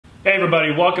Hey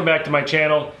everybody, welcome back to my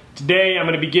channel. Today I'm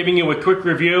going to be giving you a quick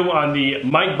review on the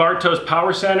Mike Bartos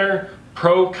Powercenter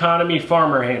Pro-Conomy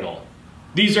farmer handle.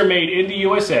 These are made in the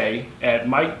USA at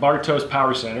Mike Bartos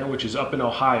Powercenter, which is up in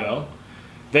Ohio.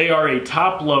 They are a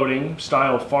top-loading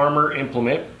style farmer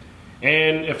implement,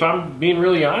 and if I'm being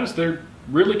really honest, they're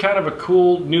really kind of a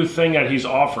cool new thing that he's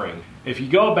offering. If you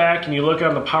go back and you look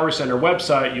on the Powercenter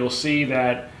website, you'll see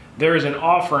that there is an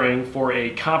offering for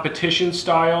a competition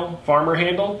style farmer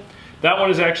handle. That one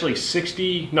is actually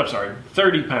 30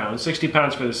 pounds, 60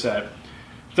 pounds for the set,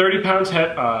 30 pounds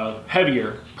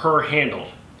heavier per handle.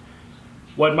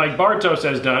 What Mike Bartos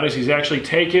has done is he's actually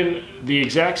taken the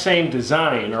exact same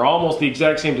design, or almost the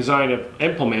exact same design of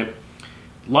implement,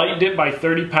 lightened it by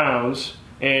 30 pounds,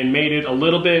 and made it a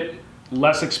little bit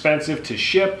less expensive to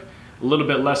ship, a little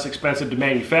bit less expensive to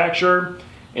manufacture,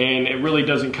 and it really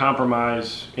doesn't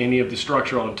compromise any of the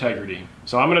structural integrity.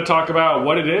 So I'm going to talk about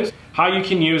what it is, how you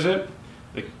can use it,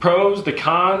 the pros, the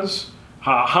cons,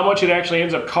 how much it actually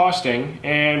ends up costing,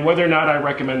 and whether or not I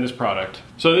recommend this product.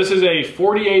 So this is a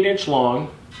 48-inch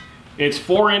long. It's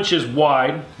 4 inches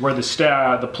wide, where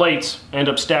the plates end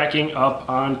up stacking up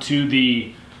onto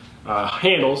the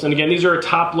handles. And again, these are a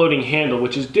top-loading handle,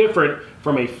 which is different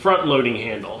from a front-loading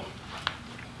handle.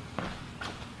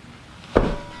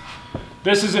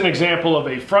 This is an example of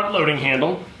a front-loading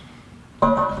handle,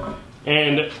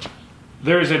 and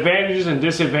there's advantages and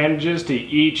disadvantages to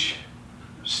each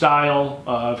style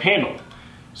of handle.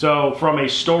 So from a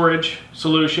storage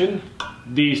solution,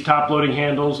 these top-loading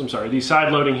handles, these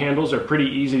side-loading handles are pretty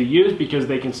easy to use because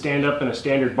they can stand up in a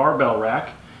standard barbell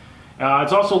rack.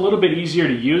 It's also a little bit easier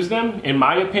to use them, in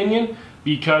my opinion,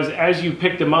 because as you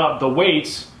pick them up, the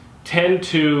weights tend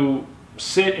to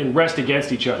sit and rest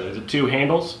against each other, the two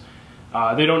handles.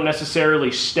 They don't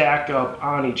necessarily stack up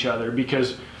on each other,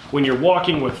 because when you're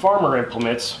walking with farmer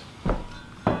implements,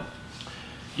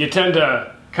 you tend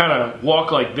to kind of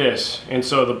walk like this, and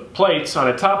so the plates on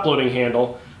a top-loading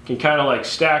handle can kind of like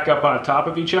stack up on top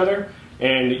of each other,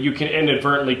 and you can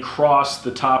inadvertently cross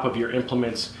the top of your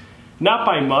implements. Not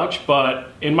by much,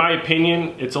 but in my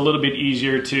opinion, it's a little bit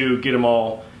easier to get them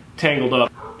all tangled up.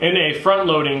 In a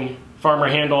front-loading farmer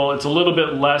handle, it's a little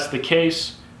bit less the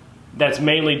case. That's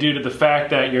mainly due to the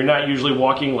fact that you're not usually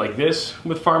walking like this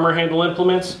with farmer handle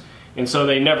implements, and so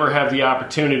they never have the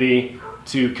opportunity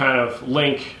to kind of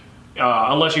link,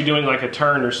 unless you're doing like a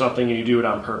turn or something and you do it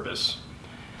on purpose.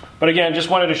 But again, just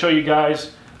wanted to show you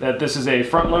guys that this is a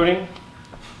front loading,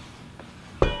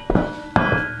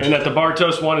 and that the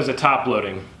Bartos one is a top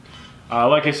loading.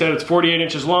 Like I said, it's 48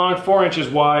 inches long, 4 inches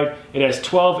wide. It has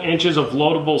 12 inches of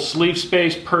loadable sleeve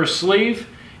space per sleeve,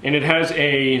 and it has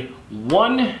a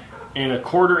 1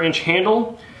 1/4 inch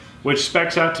handle, which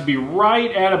specs out to be right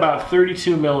at about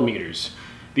 32 millimeters.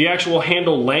 The actual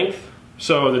handle length,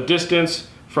 so the distance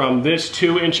from this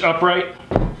 2-inch upright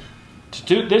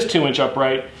to this 2-inch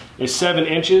upright, is 7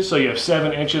 inches, so you have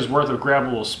 7 inches worth of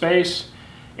grabbable space,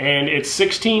 and it's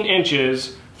 16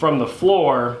 inches from the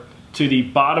floor to the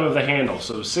bottom of the handle,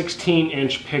 so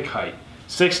 16-inch pick height,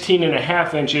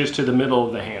 16.5 inches to the middle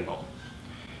of the handle.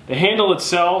 The handle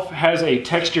itself has a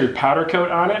textured powder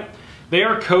coat on it. They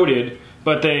are coated,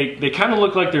 but they kind of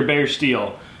look like they're bare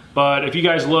steel. But if you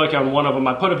guys look on one of them,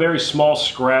 I put a very small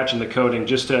scratch in the coating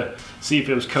just to see if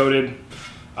it was coated.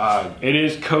 It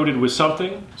is coated with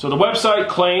something. So the website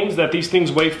claims that these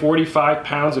things weigh 45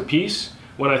 pounds a piece.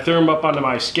 When I threw them up onto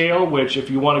my scale, which if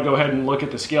you want to go ahead and look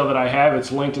at the scale that I have,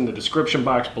 it's linked in the description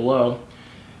box below.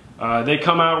 They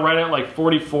come out right at like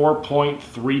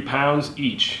 44.3 pounds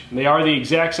each. And they are the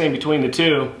exact same between the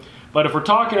two, but if we're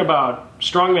talking about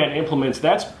Strongman implements,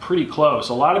 that's pretty close.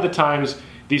 A lot of the times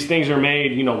these things are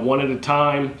made, you know, one at a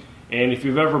time, and if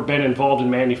you've ever been involved in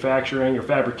manufacturing or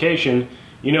fabrication,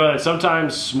 you know that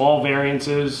sometimes small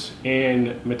variances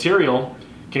in material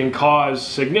can cause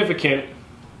significant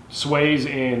sways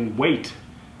in weight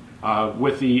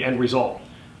with the end result.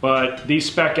 But these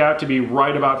spec out to be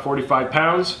right about 45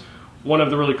 pounds. One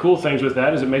of the really cool things with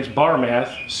that is it makes bar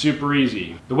math super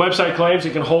easy. The website claims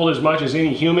it can hold as much as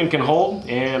any human can hold,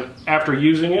 and after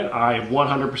using it, I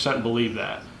 100% believe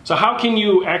that. So how can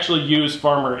you actually use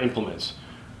farmer implements?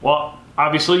 Well,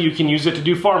 obviously you can use it to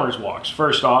do farmer's walks.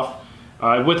 First off,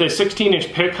 with a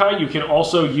 16-inch pick height, you can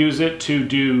also use it to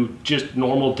do just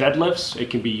normal deadlifts. It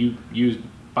can be used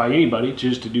by anybody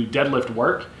just to do deadlift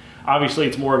work. Obviously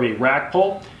it's more of a rack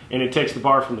pull, and it takes the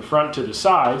bar from the front to the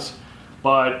sides,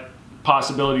 but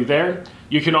possibility there.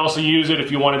 You can also use it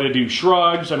if you wanted to do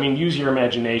shrugs. I mean, use your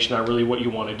imagination on really what you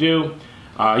want to do.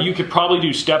 You could probably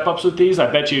do step-ups with these. I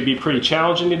bet you it'd be pretty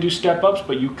challenging to do step-ups,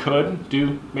 but you could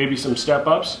do maybe some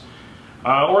step-ups.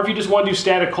 Or if you just want to do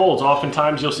static holds,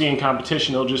 oftentimes you'll see in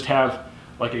competition they'll just have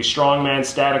like a Strongman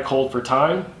static hold for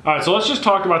time. All right, so let's just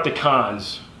talk about the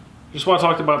cons. Just want to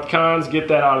talk about the cons, get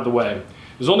that out of the way.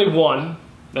 There's only one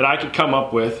that I could come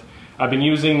up with. I've been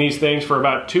using these things for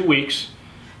about 2 weeks,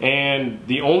 and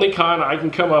the only con I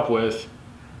can come up with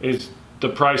is the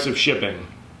price of shipping.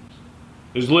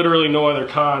 There's literally no other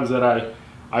cons that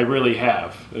I really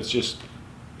have.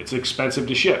 It's expensive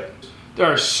to ship. There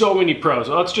are so many pros.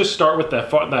 So let's just start with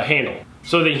the handle.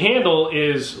 So the handle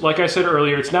is, like I said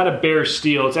earlier, it's not a bare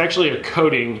steel, it's actually a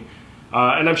coating.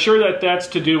 And I'm sure that that's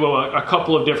to do a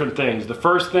couple of different things. The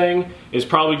first thing is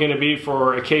probably going to be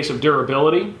for a case of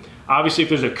durability. Obviously, if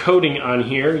there's a coating on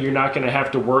here, you're not going to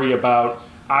have to worry about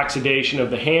oxidation of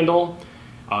the handle.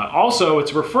 Also,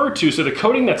 it's referred to, so the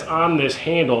coating that's on this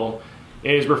handle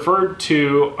is referred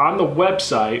to on the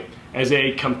website as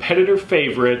a competitor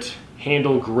favorite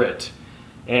handle grit.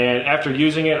 And after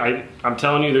using it, I'm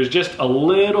telling you, there's just a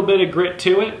little bit of grit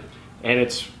to it, and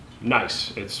it's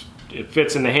nice. It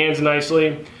fits in the hands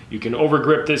nicely. You can over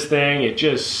grip this thing. It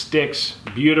just sticks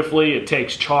beautifully. It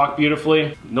takes chalk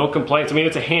beautifully. No complaints. I mean,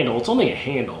 it's a handle. It's only a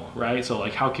handle, right? So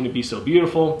like, how can it be so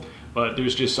beautiful? But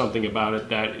there's just something about it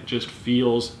that it just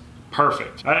feels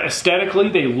perfect. Aesthetically,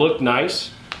 they look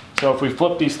nice. So if we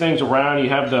flip these things around, you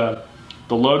have the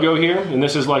logo here, and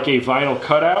this is like a vinyl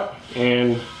cutout,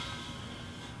 and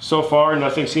so far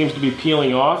nothing seems to be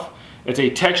peeling off. It's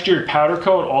a textured powder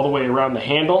coat all the way around the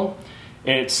handle,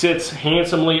 and it sits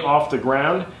handsomely off the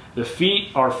ground. The feet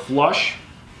are flush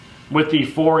with the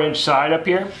 4-inch side up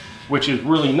here, which is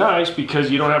really nice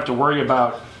because you don't have to worry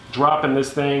about dropping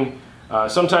this thing.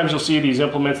 Sometimes you'll see these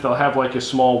implements, they'll have like a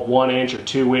small 1-inch or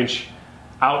 2-inch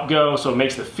outgo, so it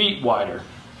makes the feet wider.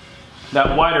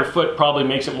 That wider foot probably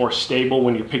makes it more stable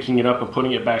when you're picking it up and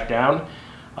putting it back down,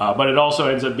 but it also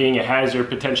ends up being a hazard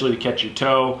potentially to catch your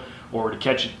toe or to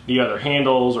catch the other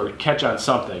handles or catch on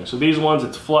something. So these ones,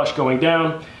 it's flush going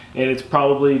down, and it's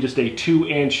probably just a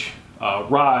 2-inch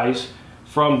rise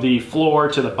from the floor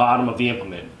to the bottom of the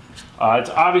implement. It's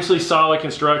obviously solid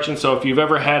construction, so if you've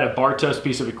ever had a Bartos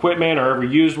piece of equipment or ever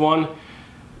used one,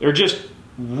 they're just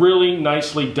really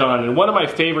nicely done. And one of my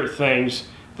favorite things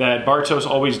that Bartos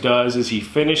always does is he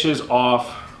finishes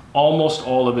off almost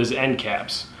all of his end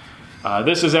caps.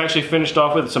 This is actually finished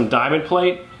off with some diamond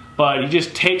plate, but he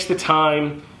just takes the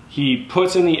time, he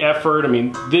puts in the effort. I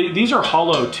mean, these are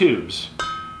hollow tubes,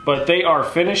 but they are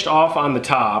finished off on the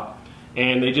top,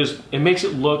 and it makes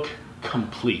it look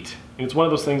complete. And it's one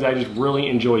of those things I just really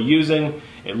enjoy using.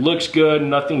 It looks good,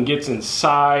 nothing gets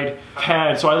inside.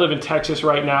 So I live in Texas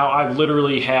right now. I've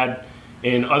literally had,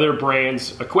 in other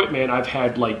brands' equipment, I've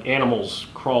had like animals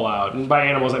crawl out. And by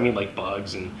animals, I mean like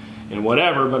bugs and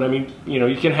whatever. But I mean, you know,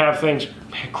 you can have things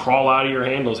crawl out of your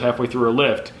handles halfway through a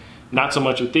lift. Not so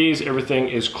much with these. Everything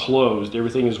is closed.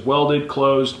 Everything is welded,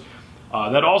 closed.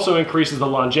 That also increases the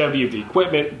longevity of the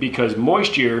equipment because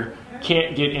moisture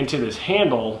can't get into this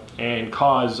handle and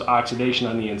cause oxidation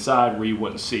on the inside where you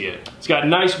wouldn't see it. It's got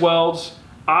nice welds.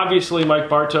 Obviously, Mike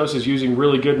Bartos is using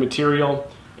really good material,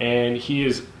 and he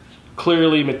is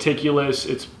clearly meticulous.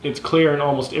 It's clear in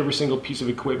almost every single piece of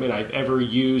equipment I've ever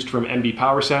used from MB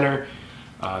Powercenter.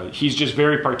 He's just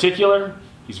very particular.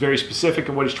 He's very specific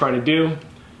in what he's trying to do,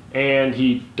 and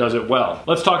he does it well.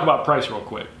 Let's talk about price real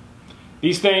quick.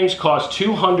 These things cost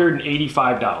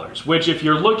 $285, which if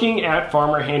you're looking at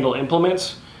farmer handle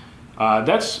implements,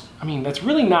 that's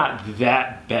really not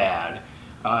that bad.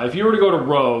 If you were to go to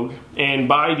Rogue and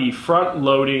buy the front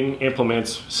loading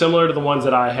implements, similar to the ones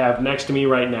that I have next to me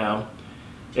right now,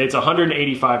 it's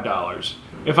 $185.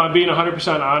 If I'm being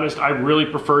 100% honest, I really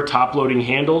prefer top loading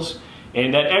handles,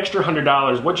 and that extra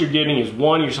 $100, what you're getting is,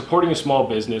 one, you're supporting a small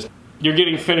business. You're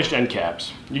getting finished end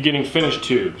caps. You're getting finished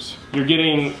tubes. You're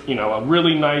getting, you know, a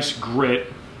really nice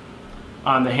grit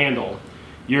on the handle.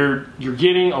 You're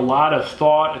getting a lot of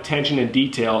thought, attention, and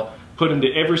detail put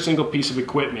into every single piece of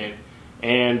equipment,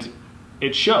 and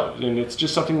it shows, and it's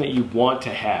just something that you want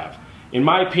to have. In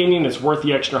my opinion, it's worth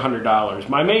the extra $100.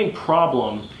 My main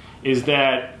problem is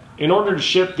that in order to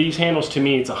ship these handles to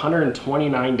me, it's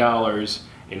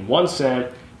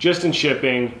 $129.01 just in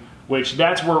shipping, which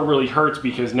that's where it really hurts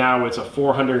because now it's a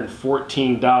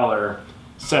 $414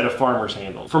 set of farmer's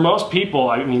handles. For most people,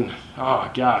 I mean, oh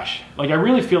gosh, like I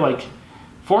really feel like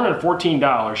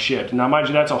 $414 shipped. Now mind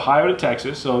you, that's Ohio to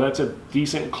Texas, so that's a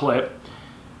decent clip.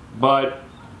 But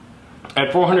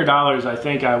at $400, I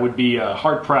think I would be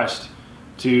hard pressed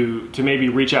to maybe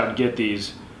reach out and get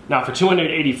these. Now for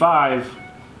 $285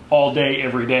 all day,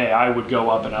 every day, I would go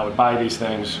up and I would buy these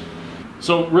things.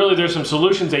 So really there's some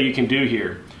solutions that you can do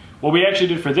here. What we actually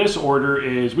did for this order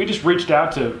is we just reached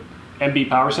out to MB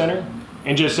Powercenter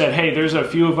and just said, hey, there's a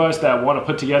few of us that want to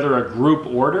put together a group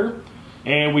order,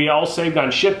 and we all saved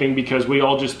on shipping because we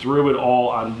all just threw it all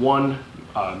on one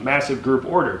massive group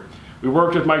order. We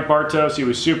worked with Mike Bartos. He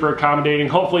was super accommodating.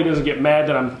 Hopefully he doesn't get mad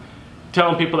that I'm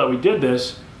telling people that we did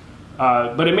this,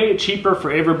 but it made it cheaper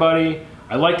for everybody.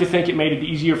 I like to think it made it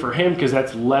easier for him because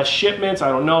that's less shipments. I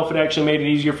don't know if it actually made it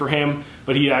easier for him,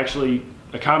 but he actually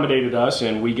accommodated us,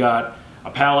 and we got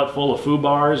a pallet full of food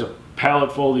bars, a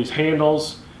pallet full of these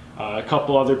handles, a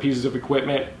couple other pieces of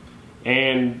equipment,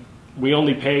 and we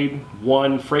only paid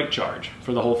one freight charge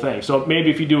for the whole thing. So maybe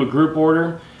if you do a group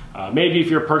order, maybe if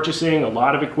you're purchasing a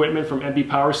lot of equipment from MB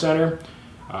Powercenter,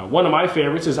 one of my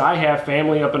favorites is I have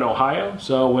family up in Ohio,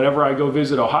 so whenever I go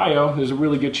visit Ohio, there's a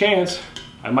really good chance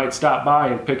I might stop by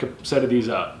and pick a set of these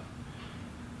up.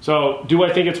 So do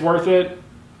I think it's worth it?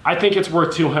 I think it's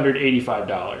worth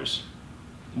 $285.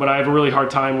 What I have a really hard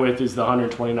time with is the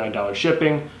 $129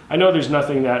 shipping. I know there's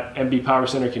nothing that MB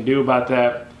Powercenter can do about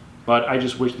that, but I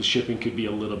just wish the shipping could be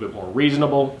a little bit more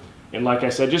reasonable. And like I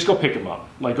said, just go pick them up.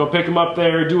 Like, go pick them up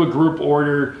there, do a group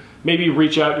order, maybe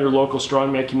reach out to your local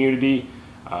Strongman community.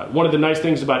 One of the nice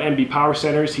things about MB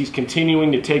Powercenter is he's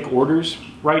continuing to take orders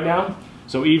right now.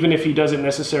 So even if he doesn't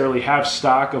necessarily have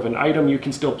stock of an item, you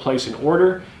can still place an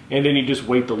order, and then you just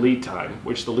wait the lead time,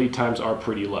 which the lead times are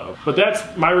pretty low. But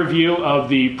that's my review of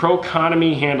the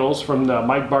Pro-Conomy handles from the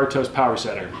Mike Bartos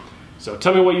Powercenter. So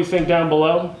tell me what you think down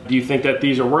below. Do you think that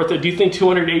these are worth it? Do you think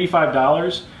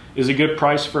 $285 is a good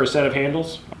price for a set of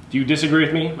handles? Do you disagree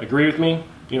with me? Agree with me?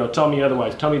 You know, tell me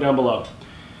otherwise. Tell me down below.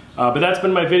 But that's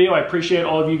been my video. I appreciate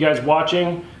all of you guys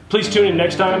watching. Please tune in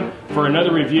next time for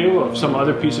another review of some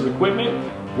other piece of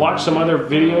equipment. Watch some other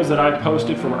videos that I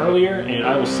posted from earlier, and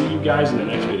I will see you guys in the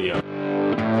next video.